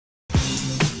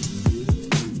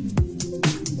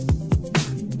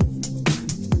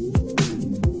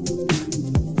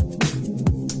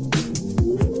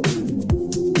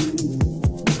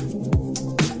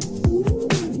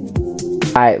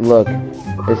Alright, look.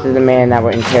 This is the man that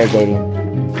we're interrogating.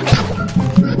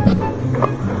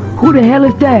 Who the hell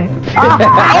is that?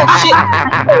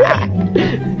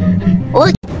 Oh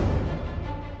shit!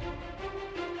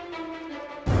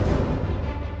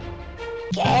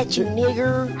 Catch you,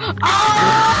 nigger!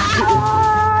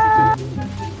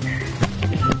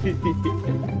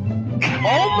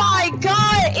 Oh my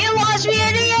god! It lost me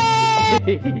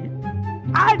again!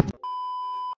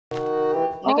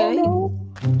 Nigga,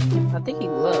 I think he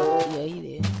left. Yeah, he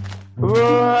did.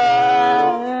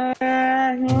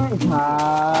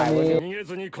 逃げ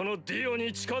ずにこのディオ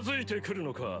に近づいてくる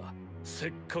のか。せ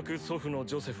っかく祖父の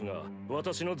ジョセフが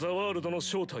私のザワールドの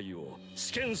正体を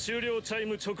試験終了チャイ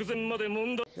ム直前まで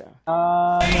問題。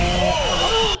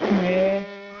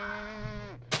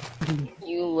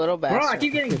You little bastard. Bro, I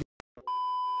keep getting.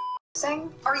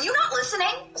 Are you not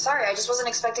listening? Sorry, I just wasn't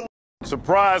expecting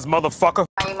Surprise, motherfucker!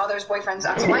 my mother's boyfriend's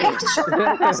ex-wife to show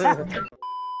up.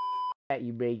 At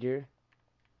you, Major.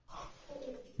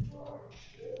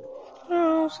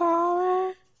 I'm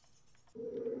sorry.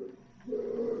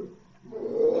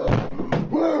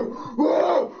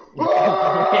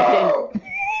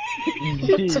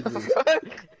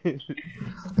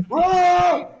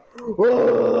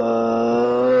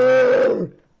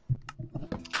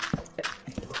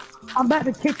 I'm about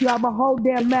to kick you out my whole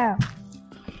damn mouth.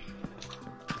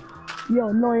 Yo,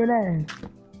 annoying ass.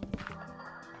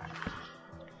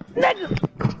 Nigga!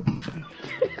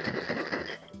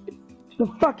 The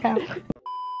fuck out.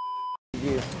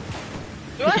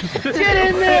 Get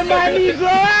in there, my Negro!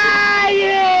 Ah,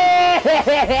 yeah!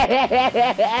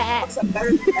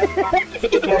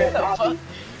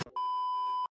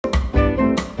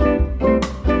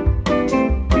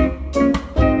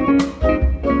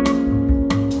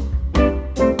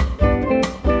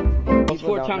 It's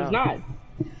 4 times 9.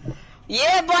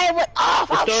 Yeah, but it went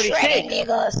off. I'm 36. shredding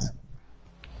niggas.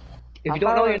 If you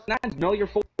don't know your 9, know your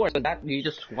 4, so that you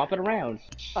just swap it around.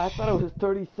 I thought it was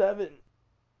 37.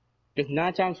 Just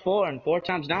 9 times 4 and 4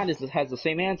 times 9 has the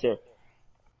same answer.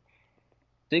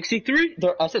 63?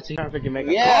 I said 650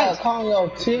 megabytes. Yeah, calling your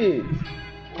titties.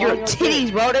 Your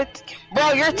titties, bro.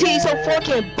 Bro, your titties so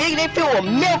fucking big they fill with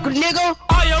milk, nigga.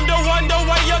 I am the one, the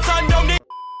way your son don't need.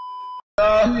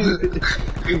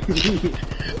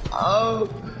 Oh.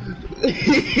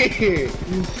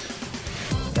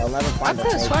 They'll never find us.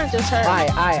 This one just hurt.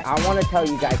 I want to tell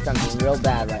you guys something real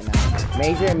bad right now.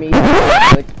 Major and me are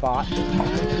a good spot.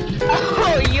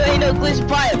 Oh, you ain't no glitch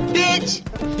bot, bitch.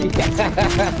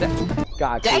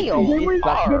 God, Damn.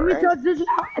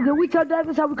 Did we tell Doug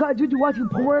this how we call Juju watching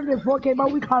porn and 4 came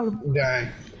out? We call him.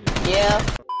 Dang. Yeah.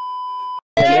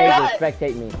 Major,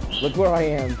 spectate me. Look where I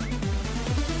am.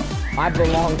 I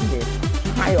belong here.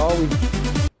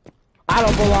 I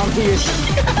don't belong here.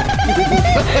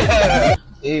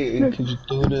 Hey, could you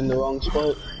throw it in the wrong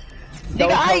spot?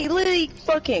 Nigga, I literally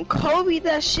fucking Kobe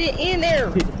that shit in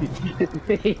there.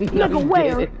 Nigga,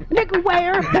 where? Nigga,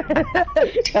 where?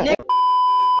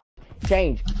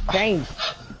 Change.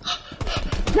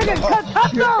 Nigga,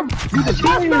 cut them!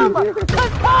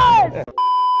 Cut!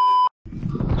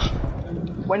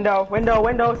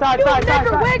 Window, side.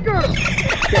 Nigga, wigger!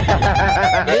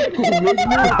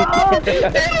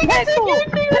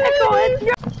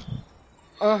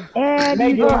 And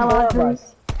you go out of us.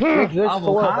 I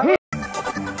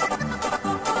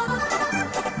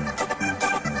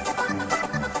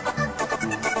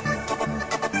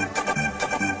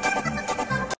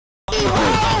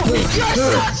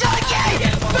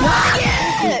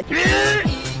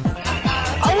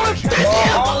want 50. I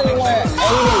only went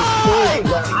 80,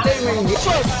 but I didn't even get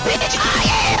Bitch, I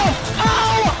am!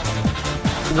 Oh!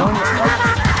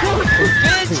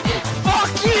 Bitch,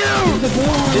 fuck you!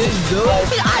 this dude.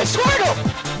 I swear to...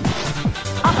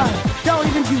 Don't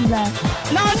even do that.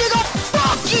 No, nigga,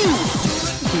 fuck you!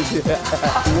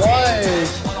 Was,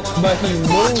 but he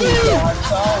moved, so I'm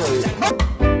sorry.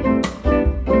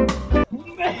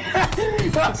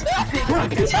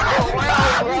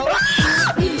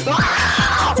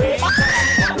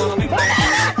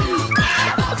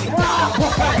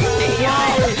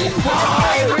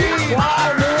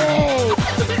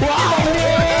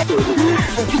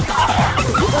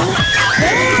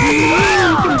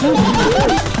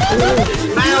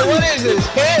 Man, what is this?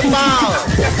 Headball!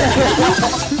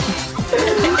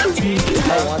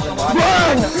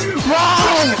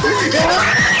 Run!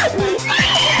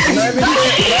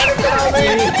 Let it go,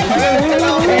 man!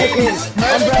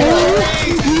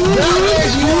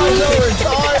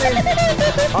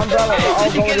 Umbrella, we're all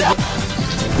going to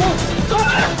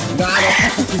Got it.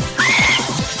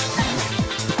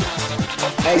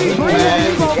 Hey, Gigi.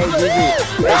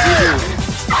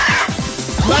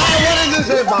 what is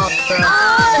this about?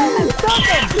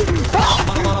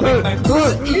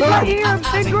 He's right here,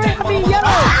 big green, I mean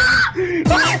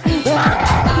yellow!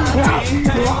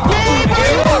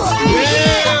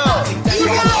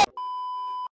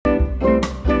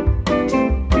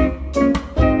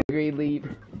 Green lead.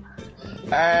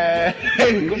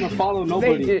 I'm gonna follow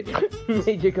nobody.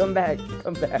 Major, come back.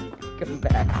 Come back. Come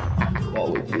back.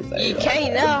 What would you say? You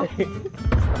can't now.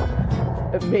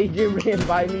 Major ran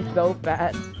by me so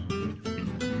fast.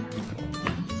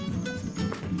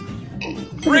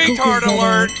 Retard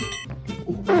alert!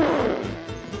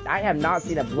 I have not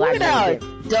seen a black Look at man.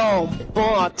 that dumb boy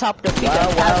on top of the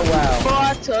Wow. Boy,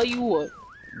 I tell you what.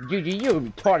 Juju, you're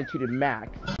retarded to the max.